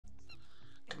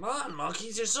Come on,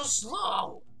 monkeys, you're so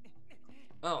slow!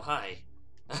 Oh, hi.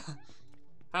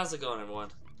 How's it going, everyone?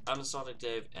 I'm Sonic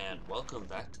Dave, and welcome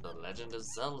back to The Legend of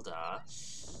Zelda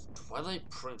Twilight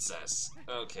Princess.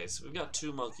 Okay, so we've got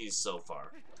 2 monkeys so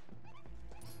far.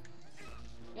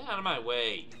 Get out of my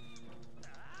way!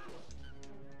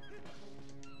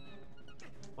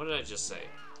 What did I just say?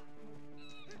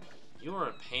 You are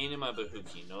a pain in my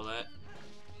bahookie, know that?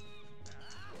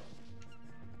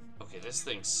 Okay, this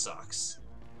thing sucks.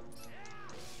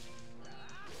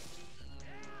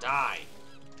 Die!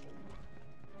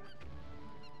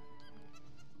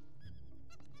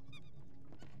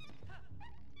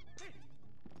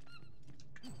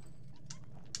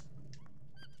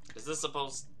 Is this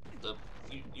supposed to...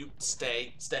 You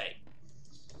stay.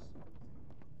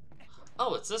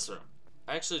 Oh, it's this room.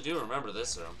 I actually do remember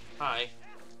this room. Hi.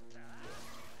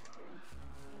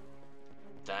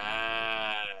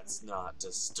 That's not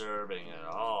disturbing at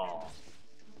all.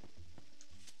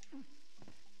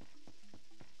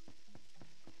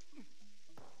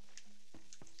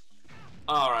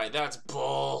 Alright, that's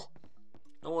bull.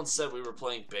 No one said we were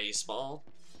playing baseball.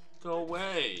 Go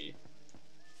away.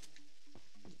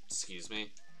 Excuse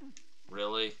me.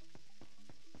 Really?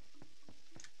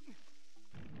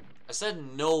 I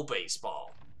said no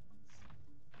baseball.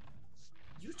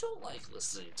 You don't like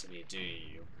listening to me, do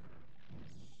you?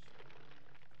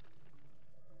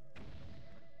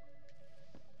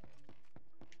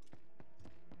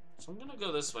 So I'm gonna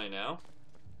go this way now.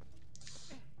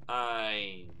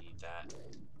 I need that.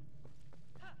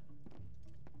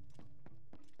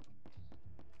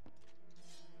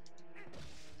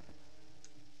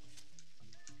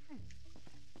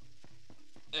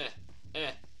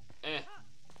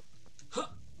 Huh.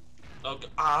 Okay.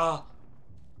 Ah!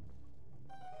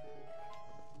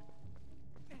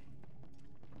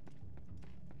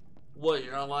 What,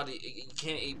 you're not allowed to eat, you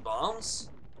can't eat bombs?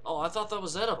 Oh, I thought that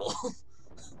was edible.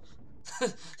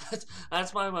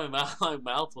 that's why my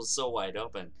mouth was so wide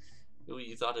open.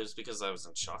 You thought it was because I was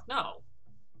in shock. No.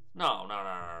 No.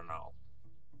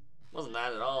 Wasn't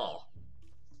that at all.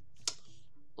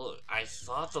 Look, I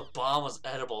thought the bomb was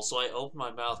edible, so I opened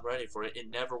my mouth ready for it. It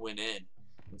never went in.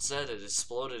 Instead, it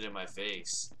exploded in my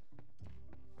face.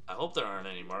 I hope there aren't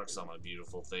any marks on my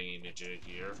beautiful thingy-majig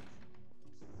here.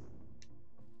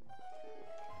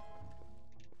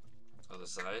 Other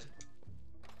side.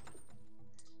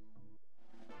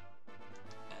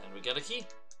 And we got a key.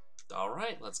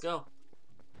 Alright, let's go.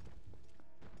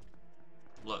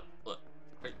 Look.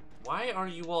 Why are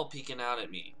you all peeking out at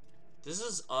me? This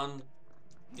is uncanny.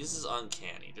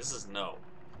 This is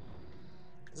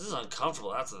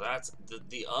uncomfortable. That's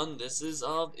this is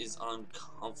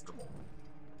uncomfortable.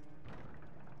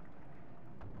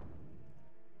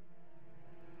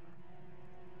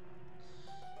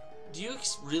 Do you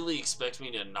really expect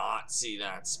me to not see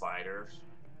that spider?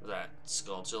 Or that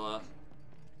Skulltula?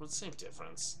 What's the same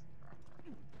difference?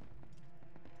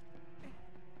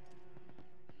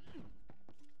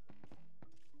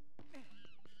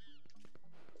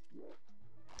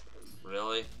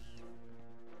 Really?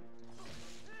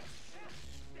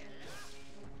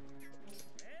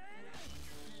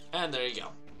 And there you go.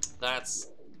 That's...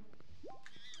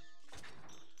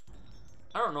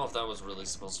 I don't know if that was really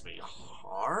supposed to be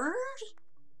hard?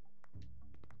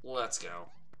 Let's go.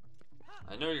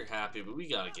 I know you're happy, but we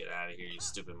gotta get out of here, you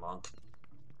stupid monk.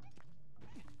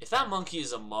 If that monkey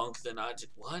is a monk, then I just...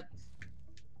 What?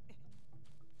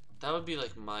 That would be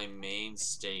like my main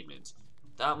statement.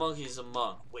 That monkey is a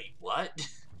monk. Wait, what?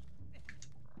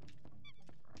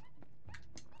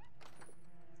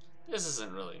 This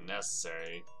isn't really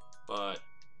necessary, but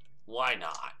why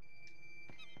not?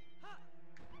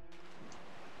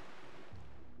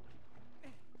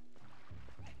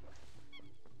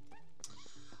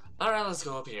 Alright, let's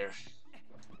go up here.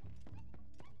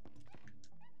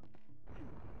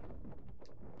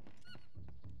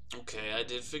 Okay, I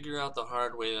did figure out the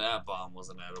hard way that bomb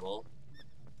wasn't edible.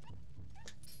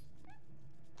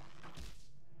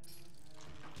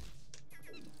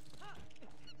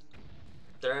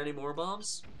 There any more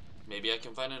bombs? Maybe I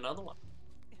can find another one.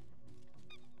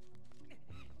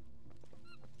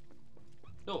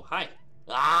 Oh, hi.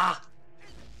 Ah!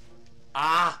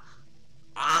 Ah!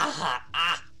 Ah! Ah!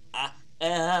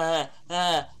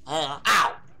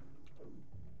 Ow!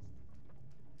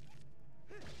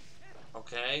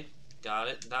 Okay, got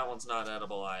it. That one's not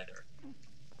edible either.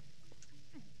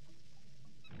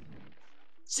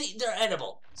 See, they're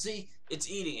edible. See, it's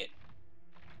eating it.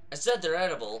 I said they're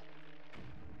edible.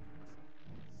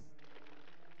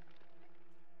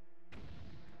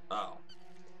 Oh.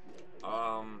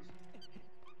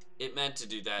 It meant to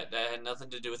do that. That had nothing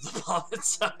to do with the bomb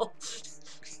itself.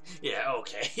 Yeah,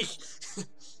 okay.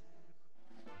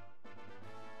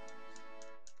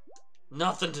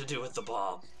 Nothing to do with the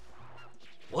bomb.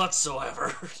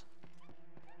 Whatsoever.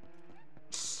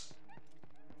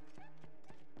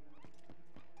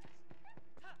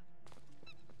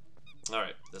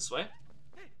 Alright, this way.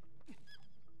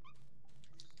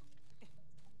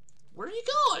 Where are you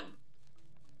going?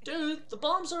 Dude, the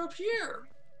bombs are up here.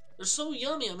 They're so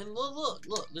yummy. I mean, look.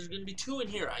 There's gonna be 2 in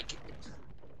here. I can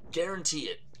guarantee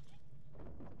it.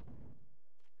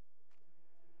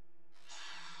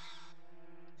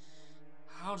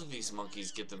 How do these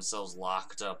monkeys get themselves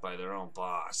locked up by their own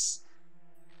boss?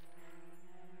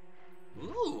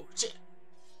 Ooh, shit.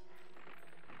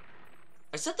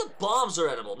 I said the bombs are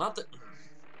edible, not the...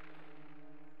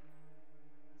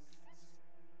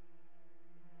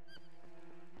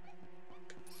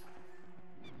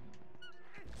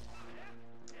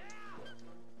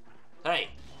 Hey.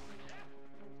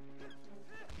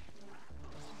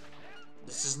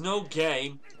 This is no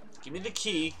game. Give me the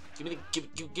key. Give me the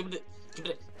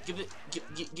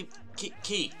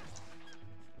key.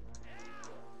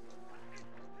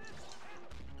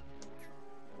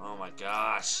 Oh my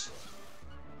gosh.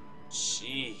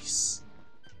 Jeez.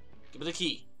 Give me the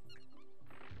key.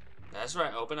 That's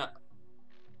right, open up.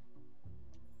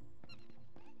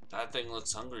 That thing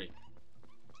looks hungry.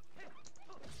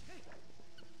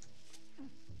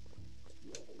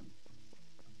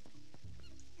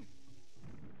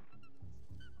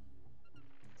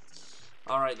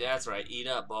 Alright, that's right. Eat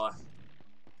up, boy.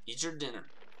 Eat your dinner.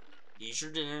 Eat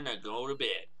your dinner, now go to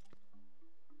bed.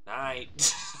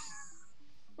 Night.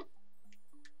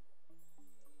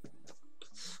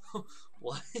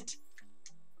 What?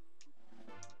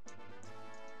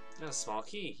 Got a small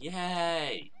key.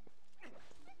 Yay!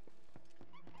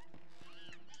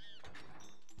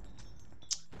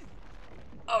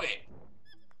 Okay.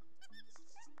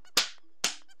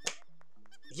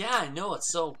 Yeah, I know,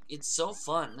 it's so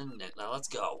fun, isn't it? Now let's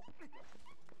go.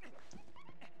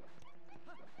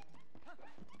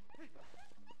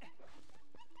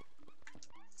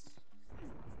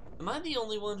 Am I the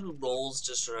only one who rolls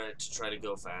just to try to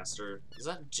go faster? Is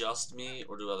that just me,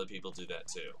 or do other people do that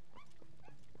too?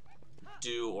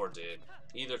 Do or did.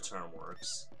 Either term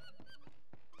works.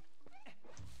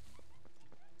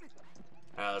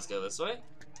 Alright, let's go this way.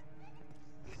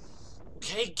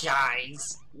 Okay,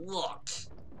 guys, look.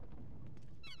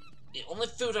 The only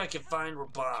food I could find were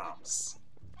bombs.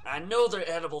 I know they're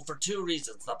edible for 2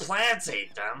 reasons. The plants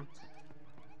ate them.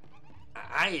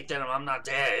 I ate them, I'm not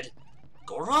dead.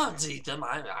 Gorons eat them.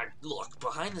 Look,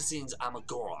 behind the scenes, I'm a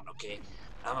Goron, okay?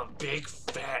 I'm a big,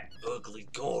 fat, ugly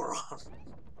Goron.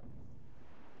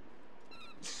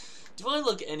 Do I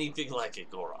look anything like a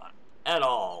Goron? At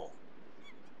all?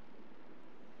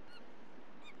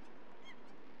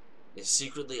 If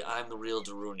secretly I'm the real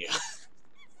Darunia.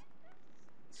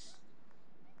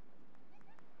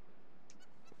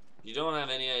 If you don't have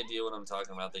any idea what I'm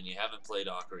talking about, then you haven't played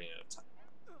Ocarina of Time.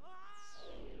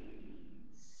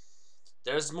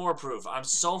 There's more proof. I'm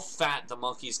so fat the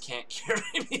monkeys can't carry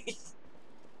me.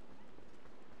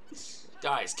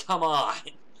 Guys, come on.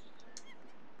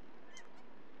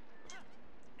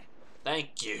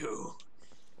 Thank you.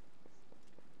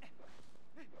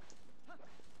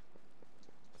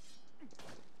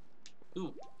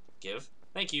 Ooh, give.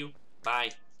 Thank you. Bye.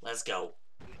 Let's go.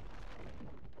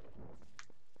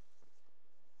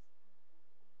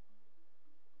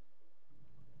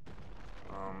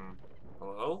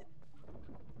 Hello?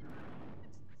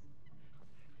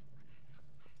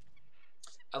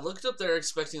 I looked up there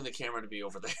expecting the camera to be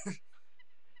over there.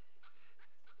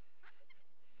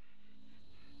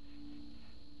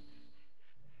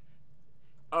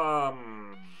 How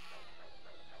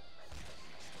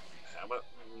about...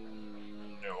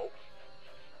 no.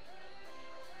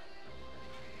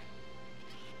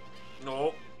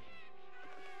 No.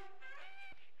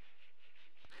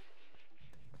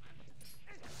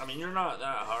 I mean, you're not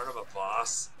that hard of a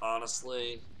boss,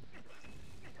 honestly.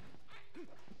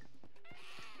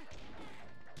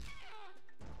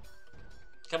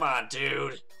 Come on,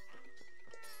 dude.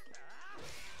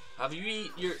 Have you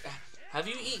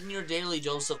eaten your daily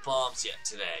dose of bombs yet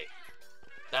today?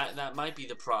 That might be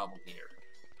the problem here.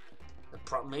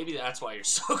 Maybe that's why you're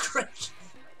so great.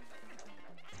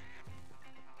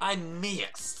 I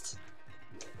missed.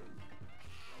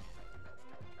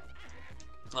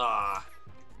 Ah.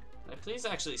 Can I please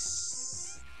actually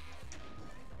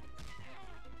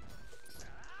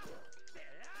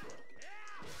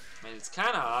I mean, it's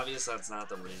kind of obvious that's not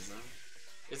the reason.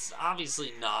 It's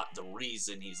obviously not the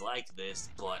reason he's like this,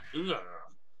 but ugh.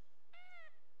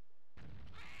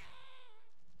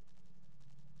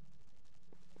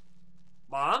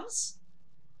 bombs?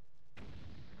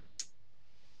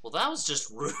 Well, that was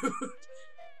just rude.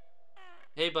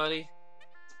 Hey, buddy.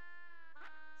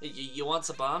 Hey, you want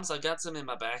some bombs? I got some in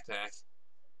my backpack.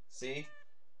 See?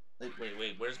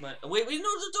 Wait, where's my... Wait, no,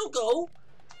 don't go!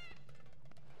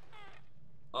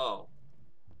 Oh.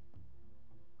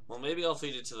 Well, maybe I'll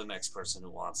feed it to the next person who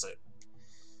wants it.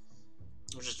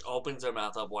 Who just opens their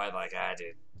mouth up wide like I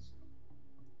did.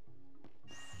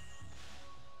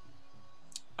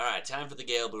 Alright, time for the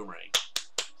Gale Boomerang.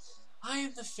 I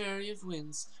am the Fairy of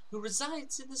Winds, who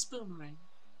resides in this boomerang.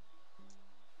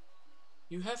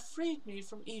 You have freed me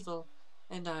from evil,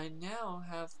 and I now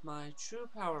have my true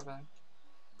power back.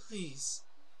 Please,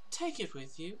 take it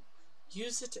with you.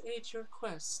 Use it to aid your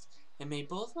quest, and may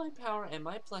both my power and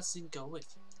my blessing go with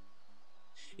you.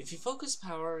 If you focus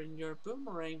power in your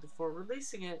boomerang before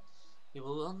releasing it, it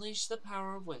will unleash the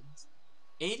power of winds,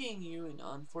 aiding you in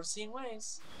unforeseen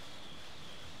ways.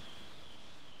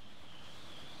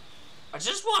 I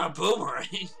just want a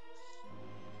boomerang!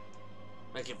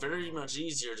 Make it very much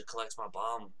easier to collect my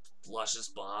luscious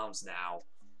bombs now.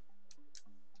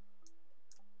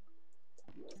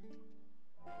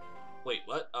 Wait,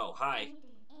 what? Oh, hi.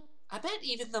 I bet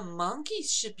even the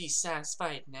monkeys should be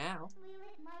satisfied now.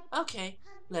 Okay,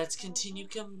 let's continue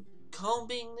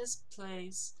combing this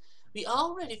place. We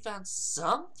already found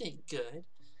something good,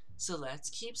 so let's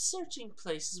keep searching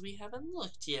places we haven't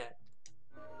looked yet.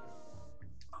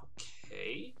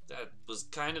 Okay, that was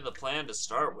kind of the plan to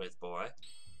start with, boy.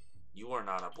 You are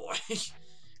not a boy.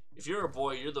 If you're a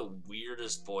boy, you're the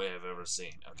weirdest boy I've ever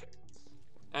seen. Okay.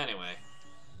 Anyway.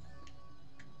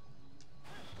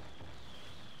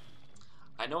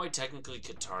 I know I technically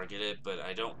could target it, but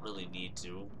I don't really need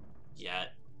to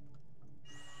yet.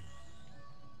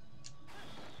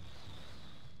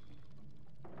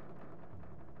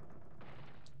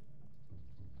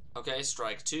 Okay,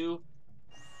 strike 2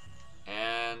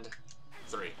 and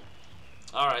 3.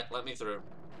 Alright, let me through.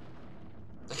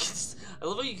 I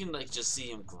love how you can, like, just see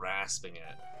him grasping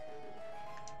it.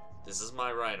 This is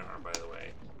my right arm, by the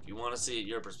way. If you want to see it,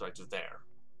 your perspective there.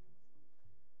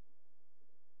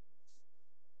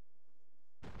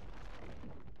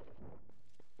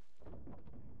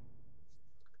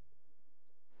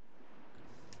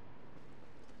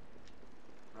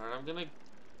 Alright, I'm gonna...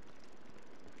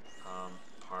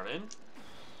 pardon?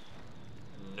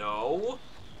 No?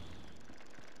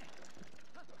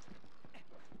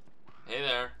 Hey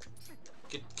there.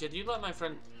 Could you let my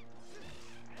friend...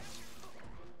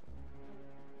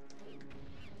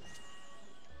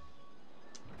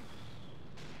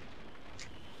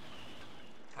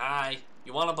 Hi.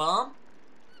 You want a bomb?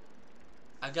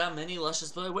 I've got many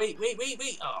luscious... Wait.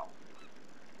 Oh.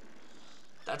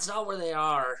 That's not where they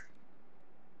are.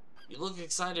 You look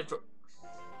excited for...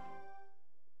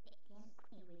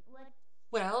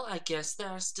 Well, I guess there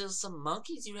are still some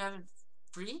monkeys you haven't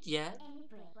freed yet.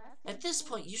 At this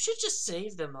point, you should just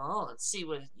save them all and see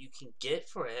what you can get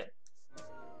for it.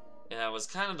 Yeah, it was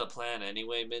kind of the plan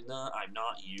anyway, Midna. I'm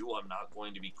not you. I'm not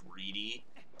going to be greedy.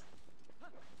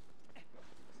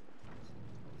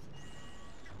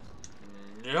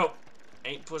 Nope.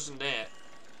 Ain't pushing that.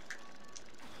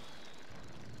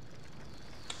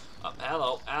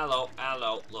 Hello.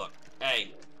 Look.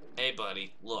 Hey,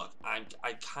 buddy. Look, I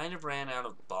kind of ran out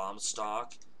of bomb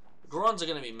stock. Gorons are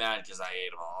gonna be mad because I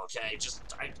ate them all, okay? Just,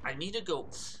 I need to go...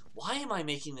 Why am I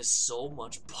making this so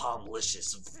much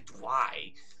bomblicious?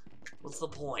 Why? What's the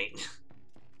point?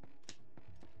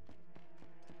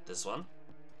 This one.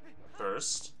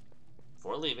 First.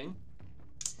 Before leaving.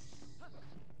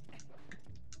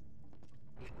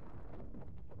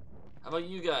 How about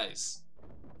you guys?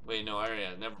 Wait, no,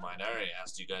 never mind. I already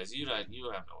asked you guys. You have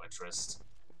no interest.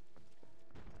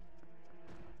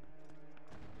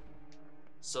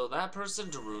 So that person,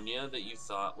 Darunia, that you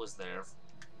thought was there,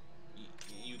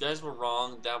 you guys were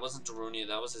wrong. That wasn't Darunia.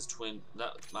 That was his twin.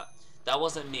 That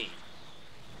wasn't me.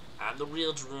 I'm the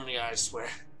real Darunia, I swear.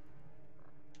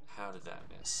 How did that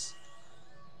miss?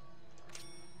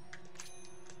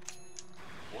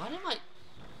 What am I...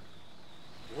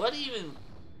 What even...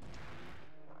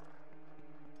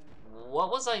 What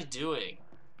was I doing?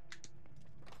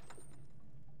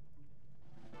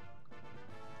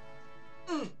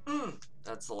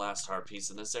 That's the last heart piece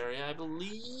in this area, I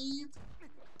believe.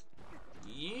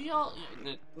 Y'all...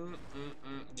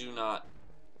 Do not...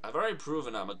 I've already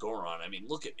proven I'm a Goron. I mean,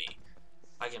 look at me.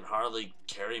 I can hardly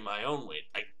carry my own weight.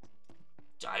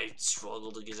 I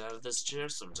struggle to get out of this chair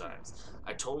sometimes.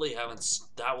 I totally haven't...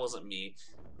 That wasn't me.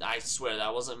 I swear,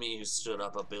 that wasn't me who stood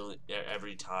up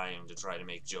every time to try to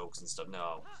make jokes and stuff.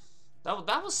 No.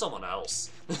 That was someone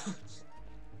else.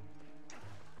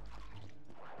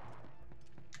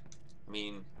 I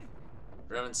mean,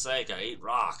 for heaven's sake, I ate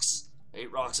rocks. I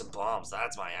ate rocks and bombs.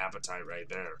 That's my appetite right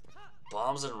there.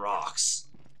 Bombs and rocks.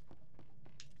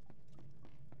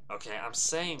 Okay, I'm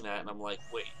saying that and I'm like,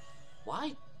 wait,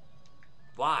 why?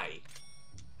 Why?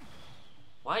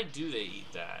 Why do they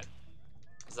eat that?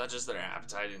 Is that just their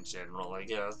appetite in general, I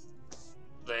guess?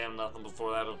 They have nothing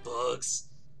before that but bugs.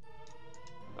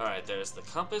 Alright, there's the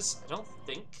compass. I don't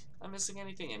think I'm missing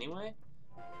anything anyway.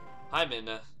 Hi,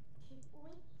 Minna.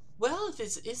 Well, if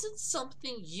this isn't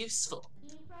something useful.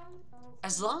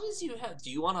 As long as you have... Do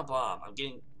you want a bomb? I'm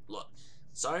getting... Look,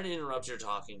 sorry to interrupt your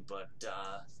talking, but,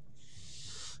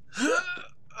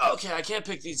 okay, I can't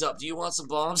pick these up. Do you want some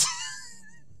bombs?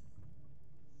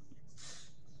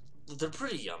 They're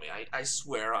pretty yummy. I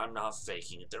swear I'm not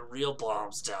faking it. They're real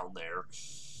bombs down there.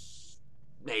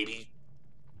 Maybe.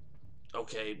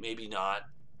 Okay, maybe not.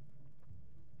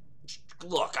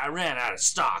 Look, I ran out of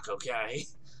stock, okay?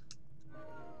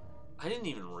 I didn't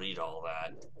even read all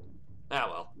that. Ah,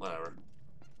 well, whatever.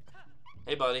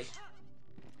 Hey, buddy.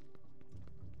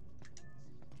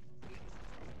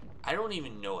 I don't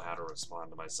even know how to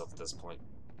respond to myself at this point.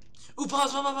 Ooh,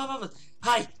 pause.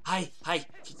 Hi.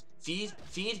 Feed.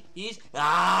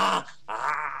 Ah.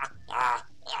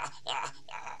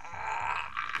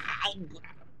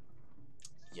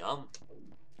 Yum.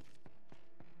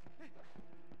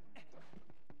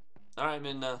 Alright,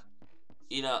 Minna.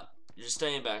 Eat up. You're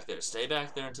staying back there. Stay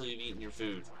back there until you've eaten your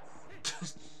food.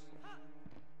 Because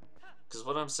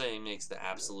what I'm saying makes the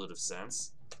absolute of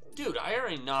sense. Dude, I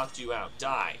already knocked you out.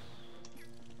 Die.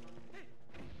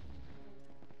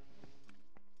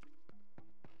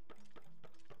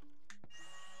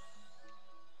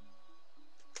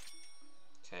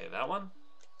 Okay, that one.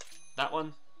 That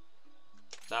one.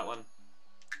 That one.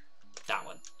 That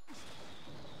one.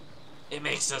 It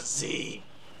makes a Z.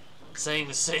 Saying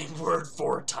the same word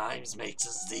 4 times makes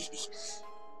a Z.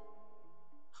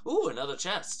 Ooh, another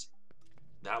chest.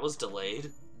 That was delayed.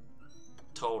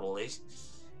 Totally.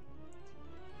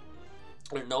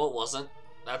 Or no, it wasn't.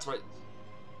 That's right.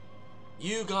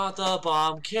 You got the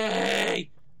bomb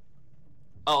key!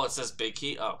 Oh, it says big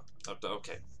key? Oh,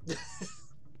 okay.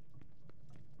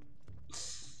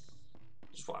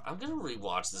 I'm gonna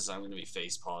rewatch this. I'm gonna be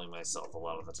face-palming myself a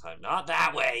lot of the time. Not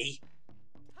that way!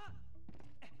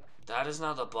 That is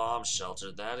not the bomb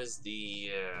shelter. That is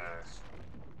the,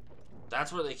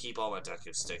 that's where they keep all my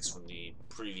Deku sticks from the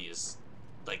previous,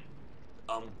 like,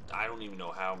 I don't even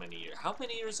know how many years. How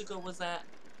many years ago was that?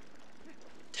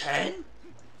 10?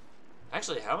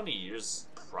 Actually, how many years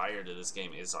prior to this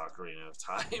game is Ocarina of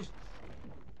Time?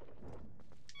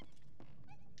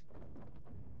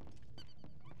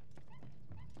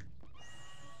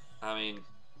 I mean,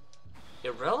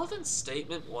 irrelevant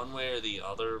statement one way or the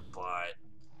other, but...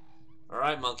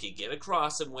 Alright, monkey, get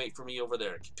across and wait for me over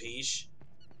there, capiche?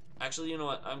 Actually, you know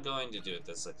what? I'm going to do it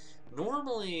this way.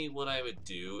 Normally, what I would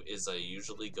do is I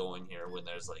usually go in here when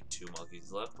there's like 2 monkeys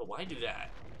left, but why do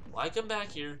that? Why come back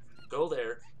here, go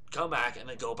there, come back, and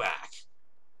then go back?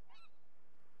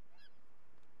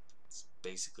 That's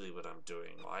basically what I'm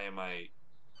doing. Why am I...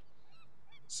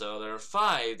 So there are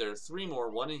 5, there are 3 more,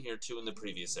 1 in here, 2 in the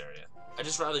previous area. I'd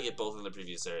just rather get both in the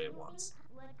previous area at once.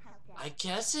 I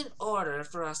guess in order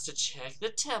for us to check the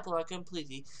temple out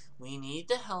completely, we need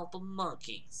the help of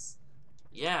monkeys.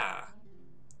 Yeah.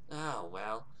 Oh,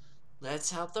 well,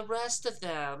 let's help the rest of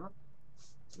them.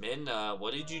 Minna,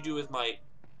 what did you do with my...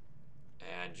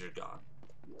 And you're gone.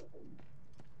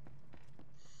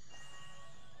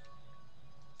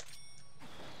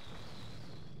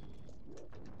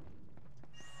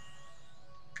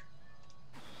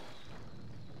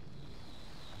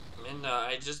 Minna,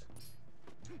 I just...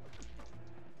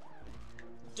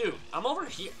 Dude, I'm over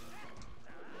here.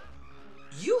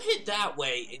 You hit that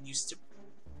way and you still...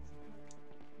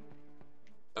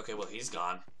 Okay, well, he's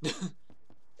gone.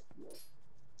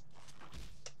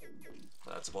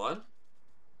 That's 1.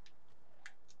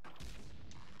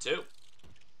 2.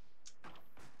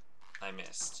 I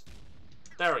missed.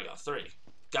 There we go, 3.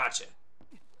 Gotcha.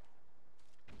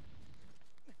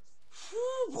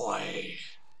 Whew, boy.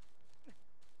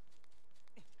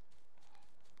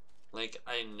 Like,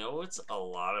 I know it's a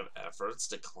lot of efforts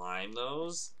to climb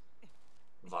those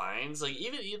vines. Like,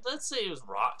 even, let's say it was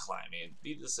rock climbing, it'd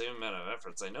be the same amount of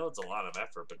efforts. I know it's a lot of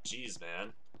effort, but geez,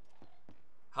 man.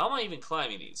 How am I even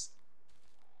climbing these?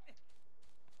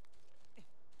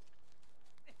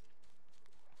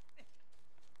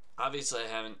 Obviously,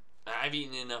 I've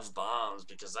eaten enough bombs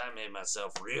because I made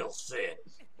myself real thin.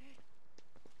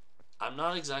 I'm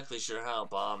not exactly sure how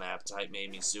bomb appetite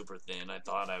made me super thin. I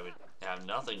thought I would have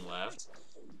nothing left,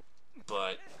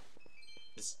 but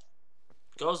it's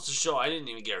Goes to show I didn't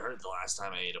even get hurt the last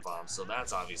time I ate a bomb, so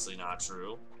that's obviously not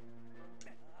true.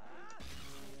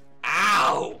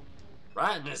 Ow!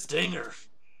 Right in his dinger.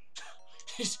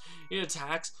 He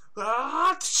attacks.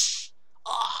 Ah!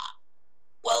 Ah!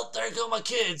 Well, there go my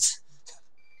kids.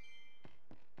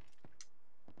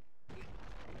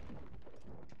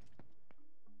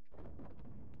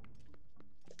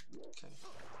 Okay.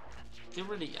 Get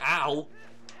rid of. Ow!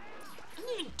 I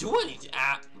didn't even do anything.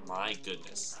 Ah, my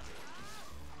goodness.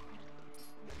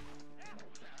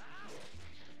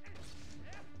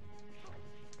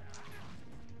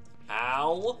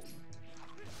 Ow!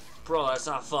 Bro, that's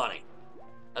not funny.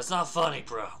 That's not funny,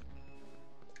 bro.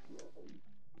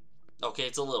 Okay,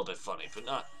 it's a little bit funny, but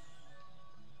not...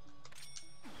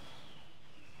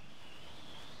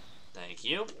 Thank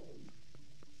you.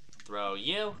 Throw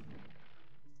you.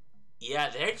 Yeah,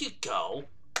 there you go.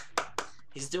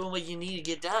 He's doing what you need to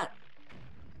get done.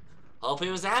 Hope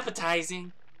it was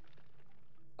appetizing.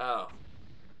 Oh.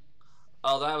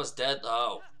 Oh, that was dead.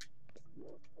 Oh.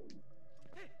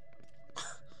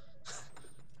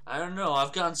 I don't know.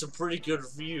 I've gotten some pretty good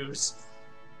reviews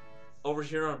over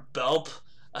here on Belp.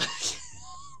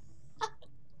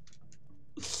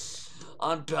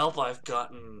 On Belp, I've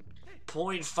gotten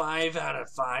 0.5 out of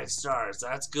 5 stars.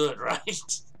 That's good, right?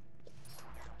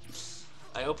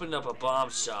 I opened up a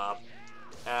bomb shop.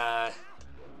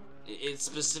 It's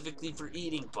specifically for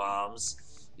eating bombs.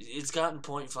 It's gotten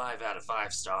 0.5 out of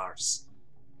 5 stars.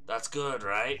 That's good,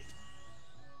 right?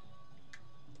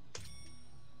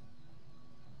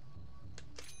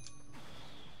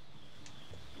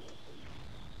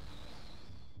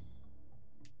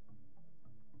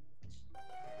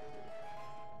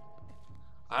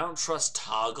 I don't trust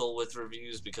Toggle with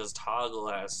reviews because Toggle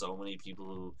has so many people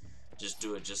who just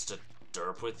do it just to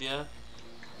derp with you.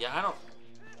 Yeah, I don't...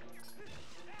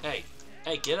 Hey,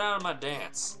 get out of my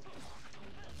dance.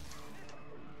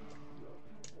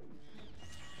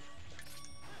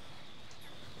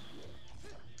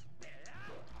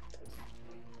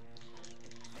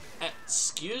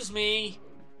 Excuse me.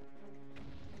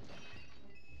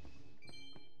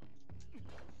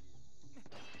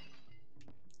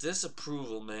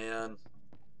 Disapproval, man.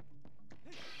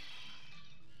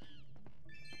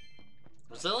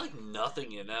 Was there like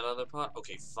nothing in that other pot?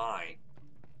 Okay, fine.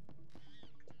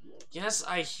 Yes,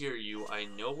 I hear you. I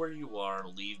know where you are.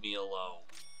 Leave me alone.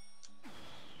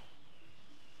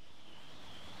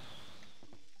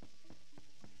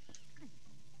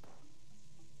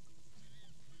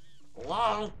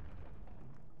 Hello?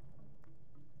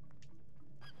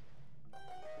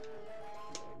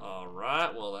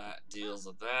 Alright, well that deals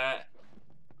with that.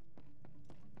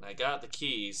 I got the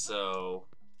key, so...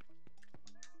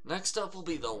 Next up will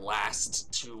be the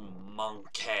last 2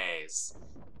 monkeys.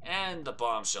 And the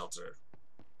bomb shelter.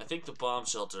 I think the bomb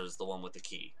shelter is the one with the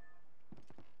key.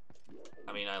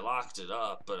 I mean, I locked it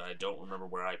up, but I don't remember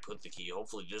where I put the key.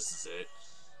 Hopefully this is it.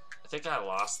 I think I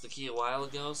lost the key a while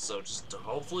ago, so just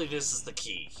hopefully this is the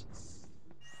key.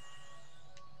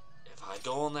 If I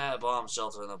go in that bomb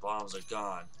shelter and the bombs are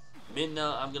gone,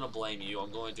 Midna, I'm gonna blame you.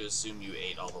 I'm going to assume you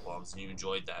ate all the bombs and you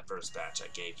enjoyed that first batch I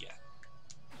gave you.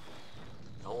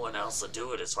 No one else will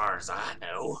do it as far as I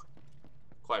know.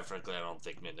 Quite frankly, I don't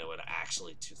think Midna would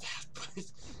actually do that, but...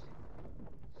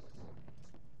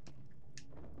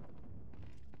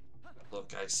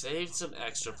 Look, I saved some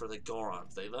extra for the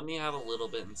Gorons. They let me have a little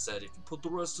bit and said, if you put the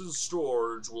rest in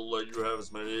storage, we'll let you have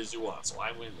as many as you want. So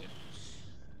I went in.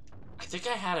 I think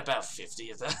I had about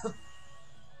 50 of them.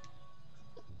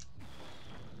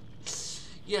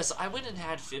 Yes, I went and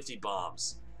had 50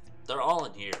 bombs. They're all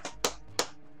in here.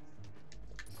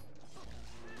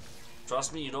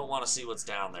 Trust me, you don't want to see what's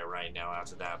down there right now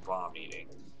after that bomb eating.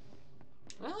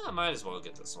 Well, I might as well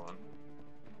get this one.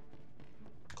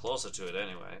 Closer to it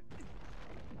anyway.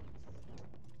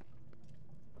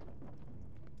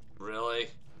 Really?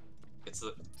 It's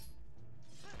the...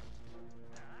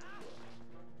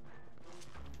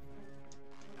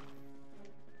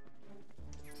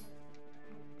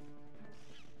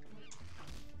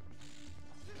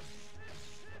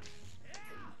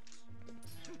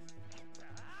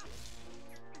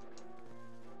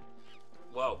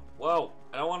 Whoa, whoa,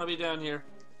 I don't want to be down here.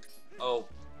 Oh,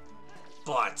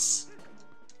 butts.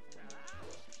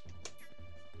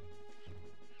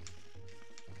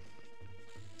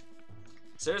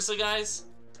 Seriously, guys?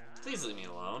 Please leave me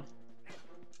alone.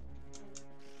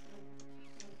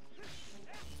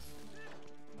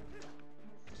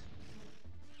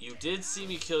 You did see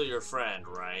me kill your friend,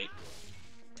 right?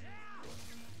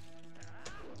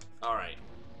 Alright,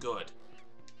 good.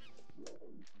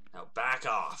 Now back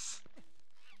off.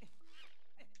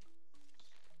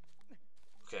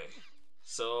 Okay,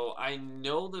 So I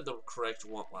know that the correct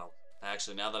one. Well,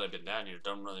 actually, now that I've been down here, it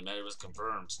doesn't really matter. It was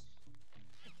confirmed.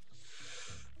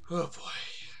 Oh boy.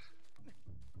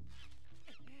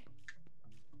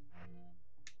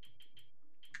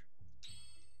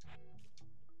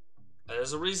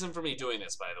 There's a reason for me doing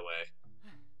this, by the way.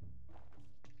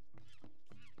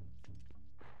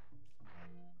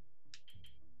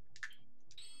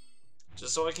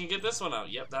 Just so I can get this one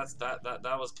out. Yep,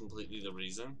 that was completely the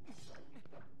reason.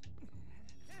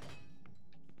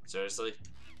 Seriously?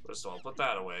 First of all, put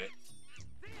that away.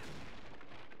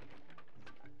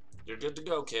 You're good to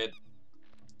go, kid.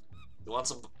 You want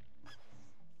some...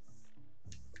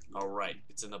 Alright,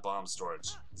 it's in the bomb storage.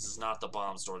 This is not the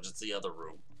bomb storage, it's the other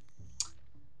room.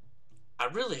 I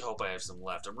really hope I have some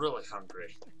left. I'm really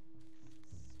hungry.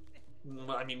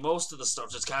 I mean, most of the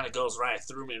stuff just kind of goes right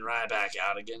through me and right back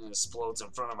out again and explodes in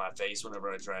front of my face whenever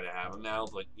I try to have them now,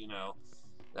 but, you know,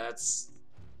 that's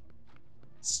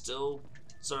still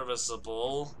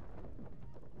serviceable.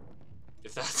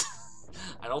 If that's...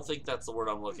 I don't think that's the word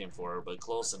I'm looking for, but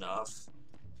close enough.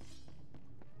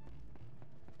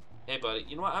 Hey, buddy,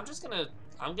 you know what?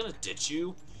 I'm gonna ditch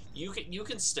you. You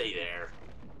can stay there.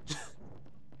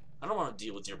 I don't want to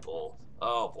deal with your bull.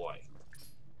 Oh, boy.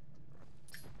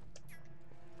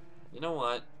 You know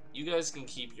what? You guys can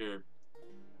keep your...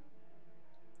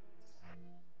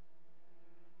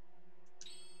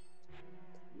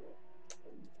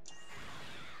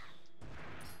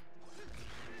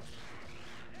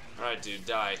 Alright, dude,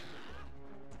 die.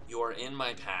 You are in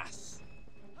my path.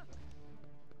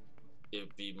 It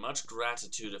would be much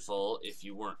gratitudeful if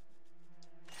you weren't.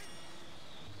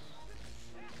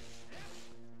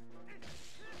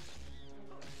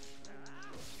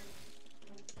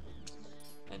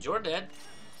 And you're dead.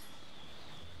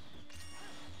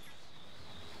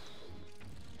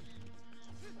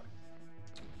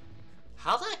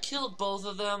 How that killed both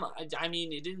of them? I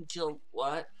mean, it didn't kill...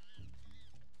 What?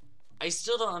 I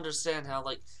still don't understand how,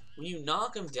 like, when you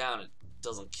knock them down, it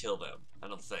doesn't kill them. I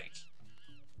don't think.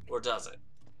 Or does it?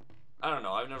 I don't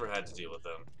know. I've never had to deal with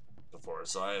them before,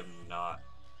 so I am not...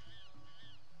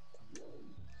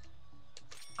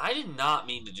 I did not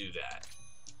mean to do that.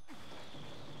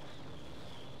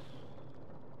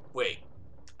 Wait.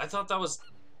 I thought that was...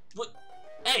 What?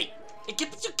 Hey! Hey,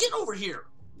 get over here!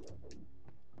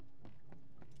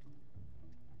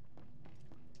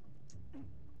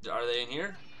 Are they in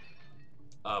here?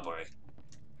 Oh boy.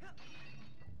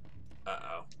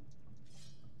 Uh-oh.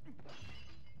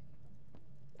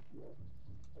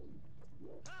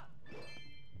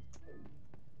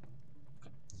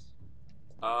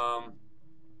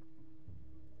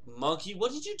 Monkey,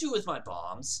 what did you do with my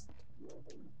bombs?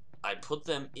 I put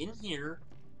them in here,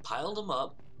 piled them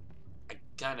up. I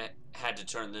kinda had to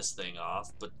turn this thing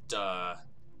off, but,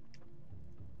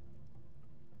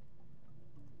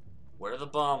 where are the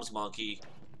bombs, Monkey?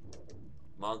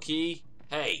 Monkey?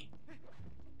 Hey!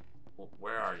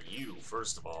 Where are you,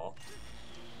 first of all?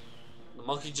 The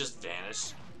monkey just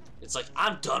vanished. It's like,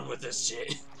 I'm done with this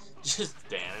shit. Just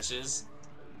vanishes.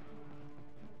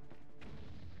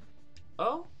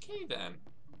 Okay, then.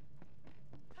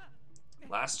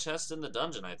 Last chest in the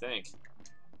dungeon, I think.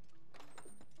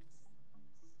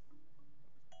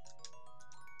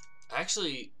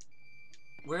 Actually,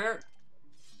 where...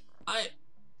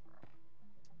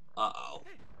 Uh-oh.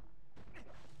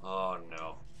 Oh,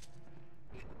 no.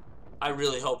 I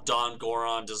really hope Don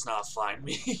Goron does not find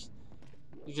me.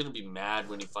 He's gonna be mad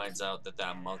when he finds out that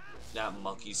that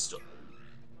monkey's still...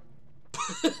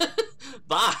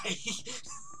 Bye!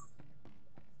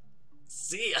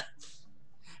 See ya!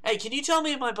 Hey, can you tell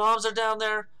me if my bombs are down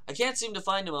there? I can't seem to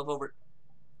find him up over...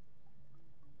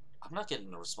 I'm not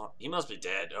getting a response. He must be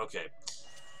dead. Okay.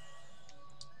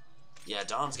 Yeah,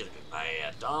 Don's gonna be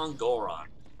mad. Don Goron.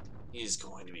 He's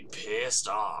going to be pissed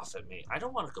off at me. I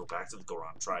don't want to go back to the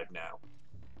Goron tribe now.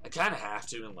 I kind of have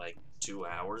to in like 2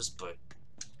 hours, but...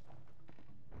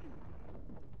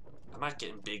 I might get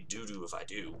in big doo-doo if I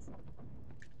do.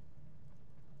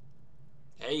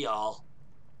 Hey, y'all.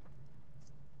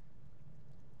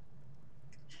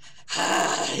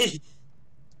 Hi!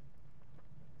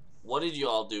 What did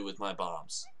y'all do with my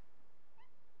bombs?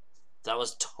 That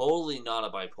was totally not a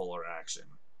bipolar action.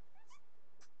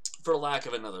 For lack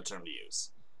of another term to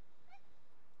use.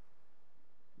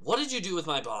 What did you do with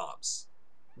my bombs?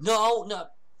 No.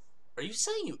 Are you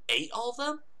saying you ate all of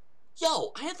them?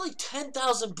 Yo, I had like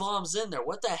 10,000 bombs in there.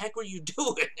 What the heck were you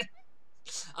doing?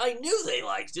 I knew they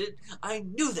liked it. I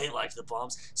knew they liked the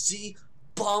bombs. See,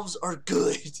 bombs are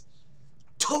good.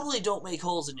 Totally don't make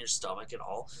holes in your stomach at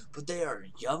all, but they are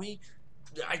yummy.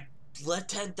 I let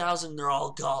 10,000, they're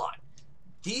all gone.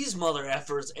 These mother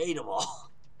effers ate them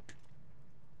all.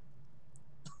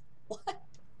 What?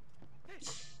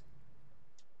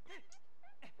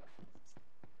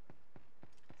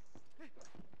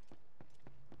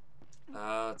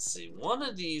 Let's see. One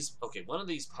of these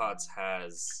pods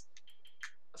has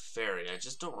a fairy. I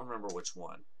just don't remember which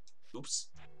one. Oops.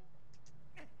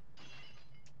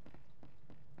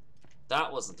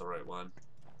 That wasn't the right one.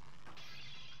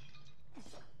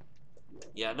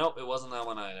 Yeah, nope, it wasn't that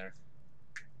one either.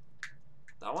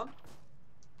 That one?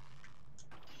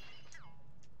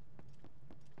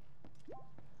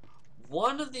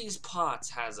 One of these pots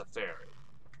has a fairy.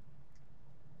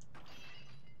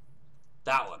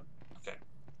 That one. Okay.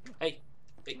 Hey.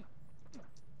 Hey.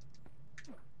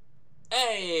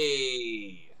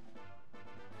 Hey!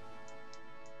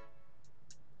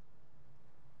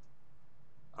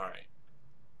 Alright.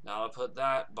 Now I'll put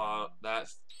that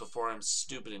before I'm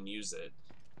stupid and use it.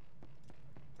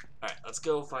 Alright, let's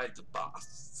go fight the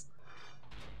boss.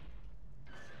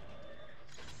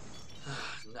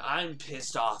 I'm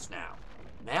pissed off now.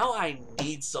 Now I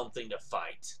need something to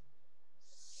fight.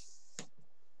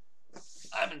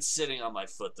 I've been sitting on my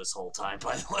foot this whole time,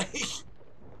 by the way.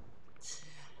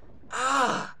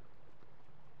 Ah!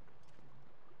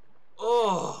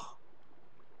 Oh!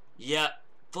 Yeah,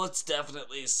 foot's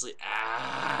definitely asleep.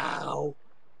 Ow!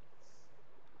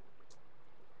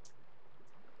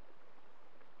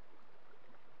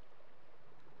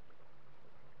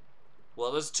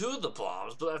 Well, there's 2 of the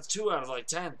bombs, but that's 2 out of like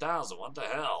 10,000. What the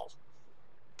hell?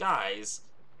 Guys,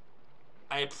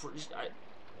 I appreciate...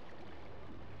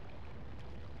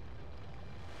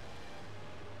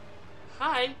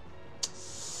 Hi!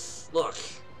 Look,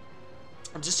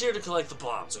 I'm just here to collect the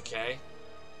bombs, okay?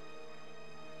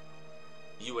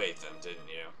 You ate them, didn't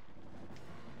you?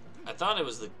 I thought it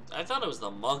was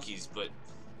the monkeys, but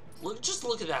just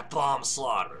look at that bomb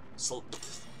slaughter.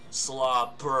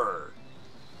 Slobber.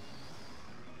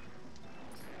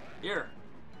 Here.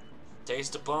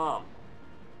 Taste a bomb.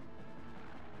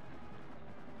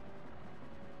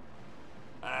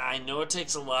 I know it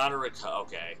takes a lot of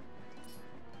okay.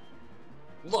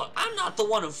 Look, I'm not the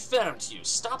one who fed him to you.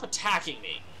 Stop attacking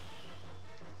me.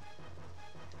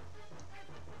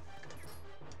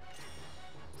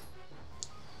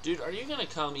 Dude, are you gonna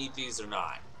come eat these or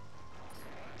not?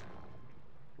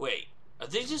 Wait, are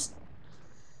they just...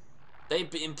 They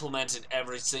implemented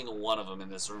every single one of them in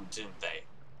this room, didn't they?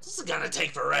 This is gonna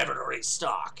take forever to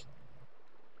restock.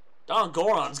 Don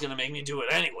Goron's gonna make me do it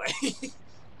anyway.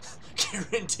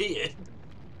 Guarantee it.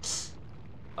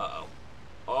 Uh-oh.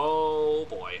 Oh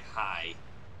boy, hi.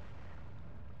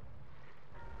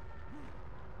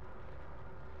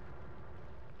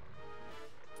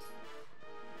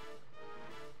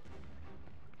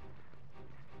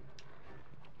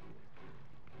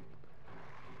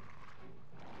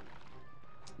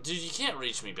 Dude, you can't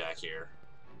reach me back here.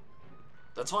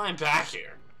 That's why I'm back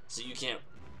here. So you can't...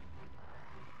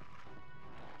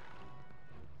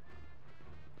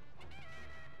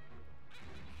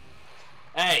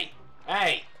 Hey!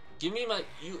 Hey! Give me my...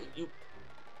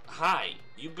 Hi.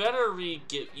 You better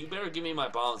give me my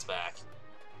bombs back.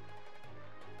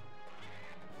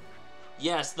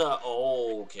 Yes,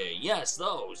 okay. Yes,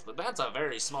 those. But that's a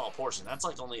very small portion. That's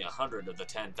like only 100 of the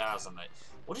 10,000.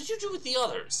 What did you do with the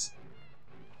others?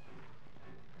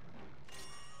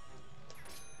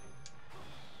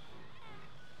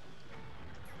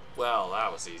 Well,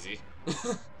 that was easy.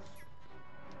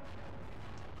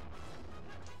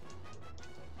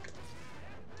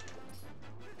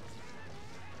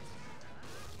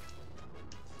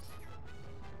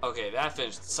 Okay, that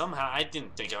finished. Somehow, I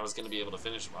didn't think I was going to be able to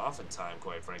finish him off in time,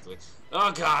 quite frankly.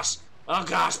 Oh gosh! Oh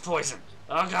gosh, poison!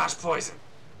 Oh gosh, poison!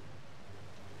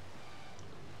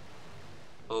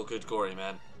 Oh good gory,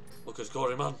 man. Oh good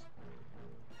gory, man.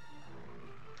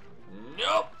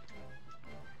 Nope!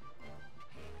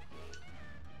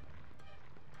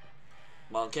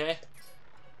 Monkey?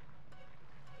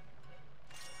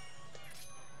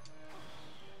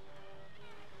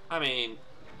 I mean...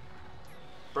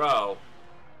 Bro...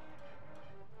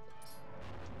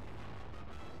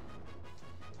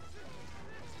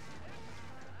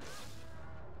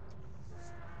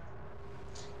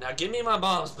 Now give me my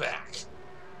bombs back.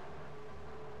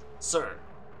 Sir.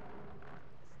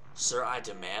 Sir, I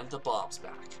demand the bombs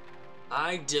back.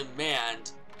 I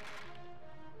demand...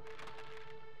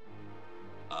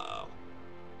 Uh-oh.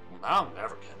 Well, now I'm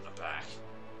never getting them back.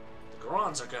 The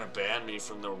Gorons are gonna ban me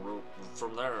from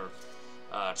their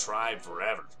tribe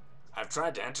forever. I've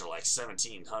tried to enter like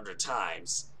 1,700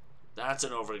 times. That's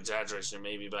an over-exaggeration,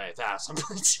 maybe by 1,000.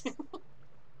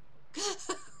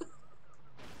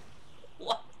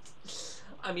 What?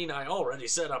 I mean, I already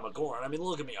said I'm a Goron. I mean,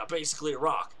 look at me. I'm basically a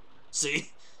rock.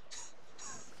 See?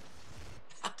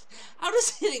 How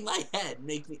does hitting my head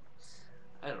make me...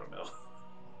 I don't know.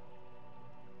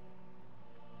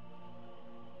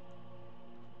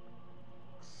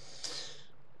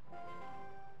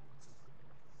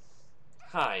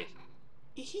 Hi.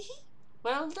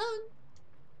 Well done.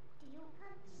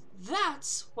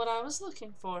 That's what I was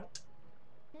looking for.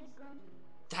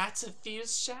 That's a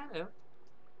fused shadow.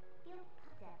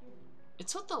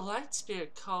 It's what the light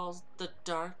spirit calls the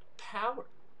dark power.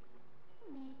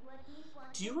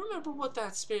 Do you remember what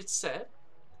that spirit said?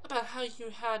 About how you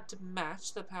had to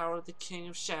match the power of the King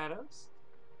of Shadows?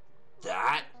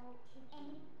 That?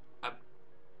 I'm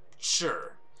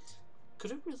sure.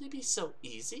 Could it really be so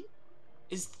easy?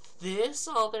 Is this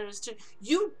all there is to...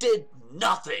 You did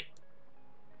nothing!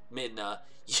 Midna,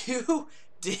 you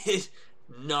did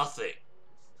nothing.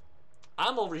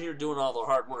 I'm over here doing all the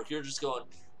hard work. You're just going,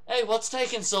 hey, what's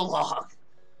taking so long?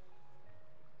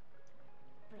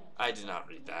 I did not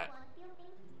read that.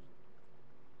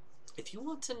 If you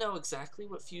want to know exactly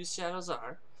what fused shadows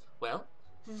are, well,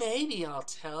 maybe I'll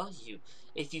tell you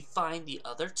if you find the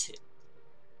other two.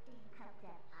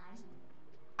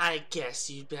 I guess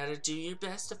you'd better do your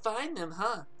best to find them,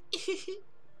 huh?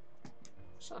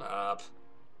 Shut up.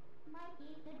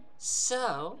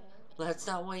 So, let's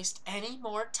not waste any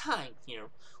more time here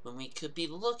when we could be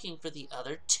looking for the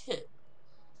other two.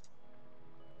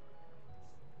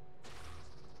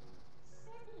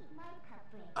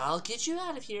 I'll get you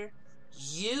out of here.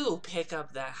 You pick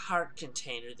up that heart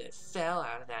container that fell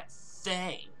out of that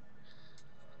thing.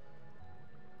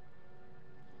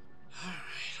 Alright.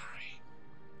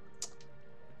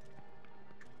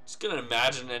 Just gonna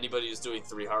imagine anybody who's doing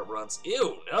 3 heart runs.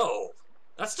 Ew, no!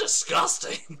 That's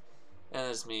disgusting! And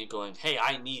there's me going, hey,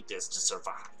 I need this to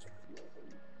survive.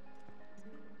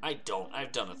 I don't.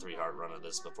 I've done a 3 heart run of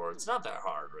this before. It's not that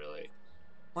hard, really.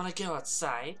 Wanna go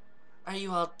outside? Are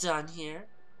you all done here?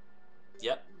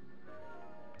 Yep.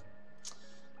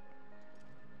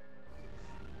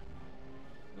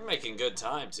 You're making good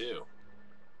time, too.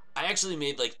 I actually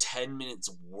made like 10 minutes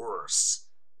worse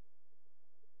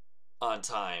on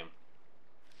time.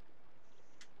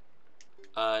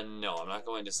 No, I'm not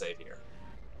going to save here.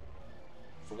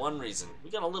 For one reason, we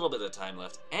got a little bit of time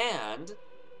left, and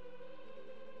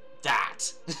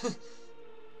that.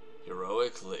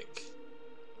 Heroic Link.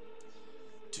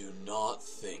 Do not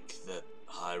think that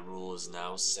Hyrule is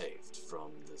now saved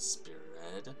from the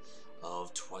spirit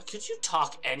of Twilight. Could you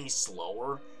talk any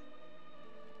slower?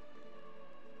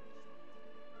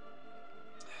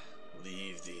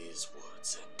 Leave these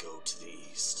woods and go to the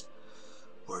east,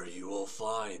 where you will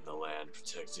find the land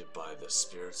protected by the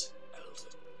spirit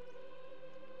Eldon.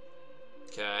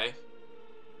 Okay.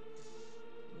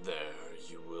 There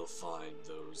you will find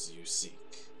those you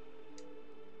seek.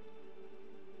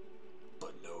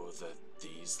 But know that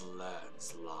these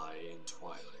lands lie in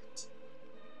Twilight.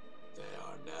 They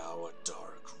are now a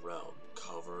dark realm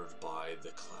covered by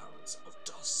the clouds of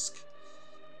dusk.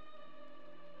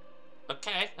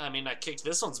 Okay, I mean, I kicked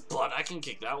this one's butt. I can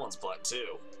kick that one's butt,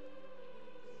 too.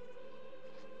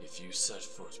 If you set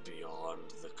foot beyond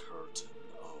the curtain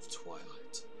of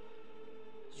Twilight,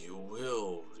 you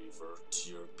will revert to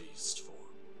your beast form.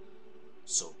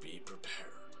 So be prepared.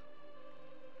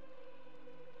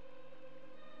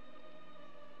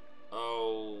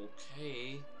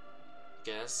 Okay,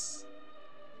 guess.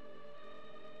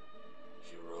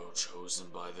 Hero chosen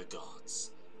by the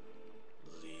gods.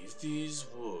 Leave these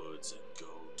woods and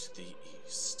go to the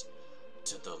east,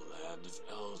 to the land of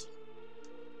Eldon.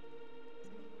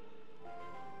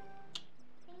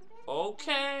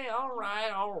 Okay,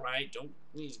 alright. Don't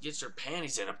need to get your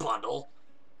panties in a bundle.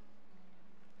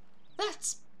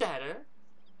 That's better.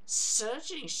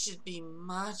 Searching should be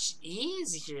much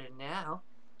easier now.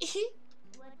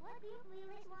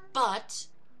 But,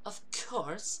 of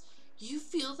course, you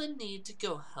feel the need to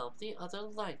go help the other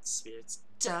light spirits,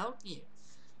 don't you?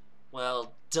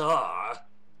 Well, duh.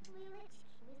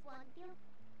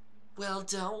 Well,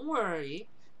 don't worry.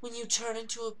 When you turn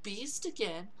into a beast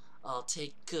again, I'll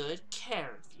take good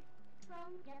care of you.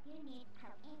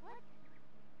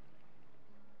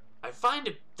 I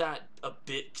find that a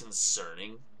bit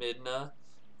concerning, Midna,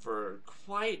 for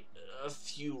quite a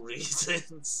few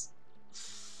reasons.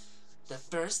 The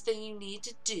first thing you need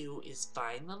to do is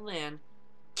find the land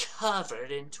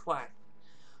covered in twilight.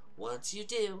 Once you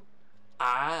do,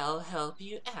 I'll help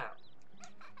you out.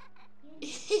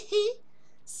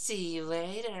 See you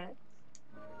later.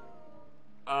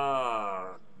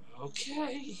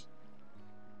 Okay.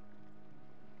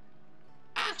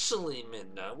 Actually,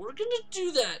 Midna, we're gonna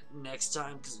do that next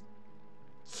time, because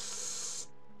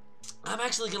I'm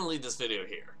actually going to leave this video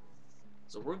here.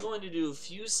 So we're going to do a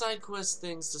few side quest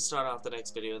things to start off the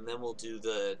next video, and then we'll do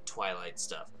the Twilight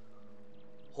stuff.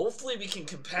 Hopefully we can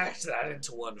compact that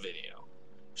into one video.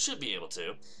 Should be able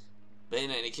to. But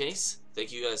in any case,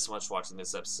 thank you guys so much for watching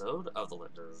this episode of The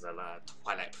Legend of Zelda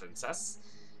Twilight Princess.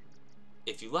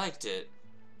 If you liked it,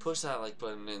 push that like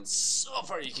button, and so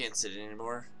far you can't sit it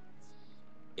anymore.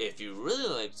 If you really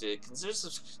liked it, consider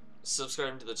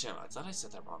subscribing to the channel. I thought I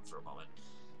said that wrong for a moment.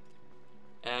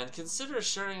 And consider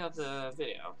sharing out the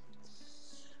video.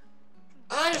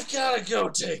 I've gotta go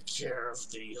take care of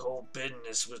the whole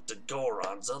business with the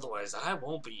Gorons, otherwise I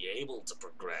won't be able to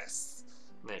progress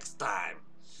next time.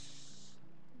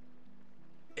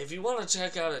 If you want to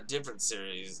check out a different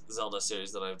series, Zelda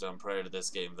series that I've done prior to this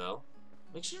game though,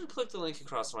 make sure to click the link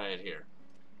across right here.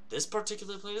 This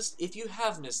particular playlist, if you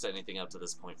have missed anything up to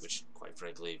this point, which quite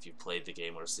frankly, if you've played the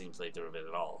game or seen playthrough of it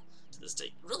at all to this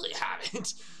date, you really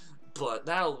haven't. But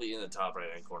that'll be in the top right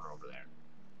hand corner over there.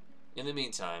 In the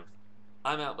meantime,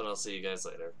 I'm out, but I'll see you guys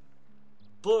later.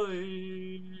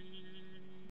 Bye!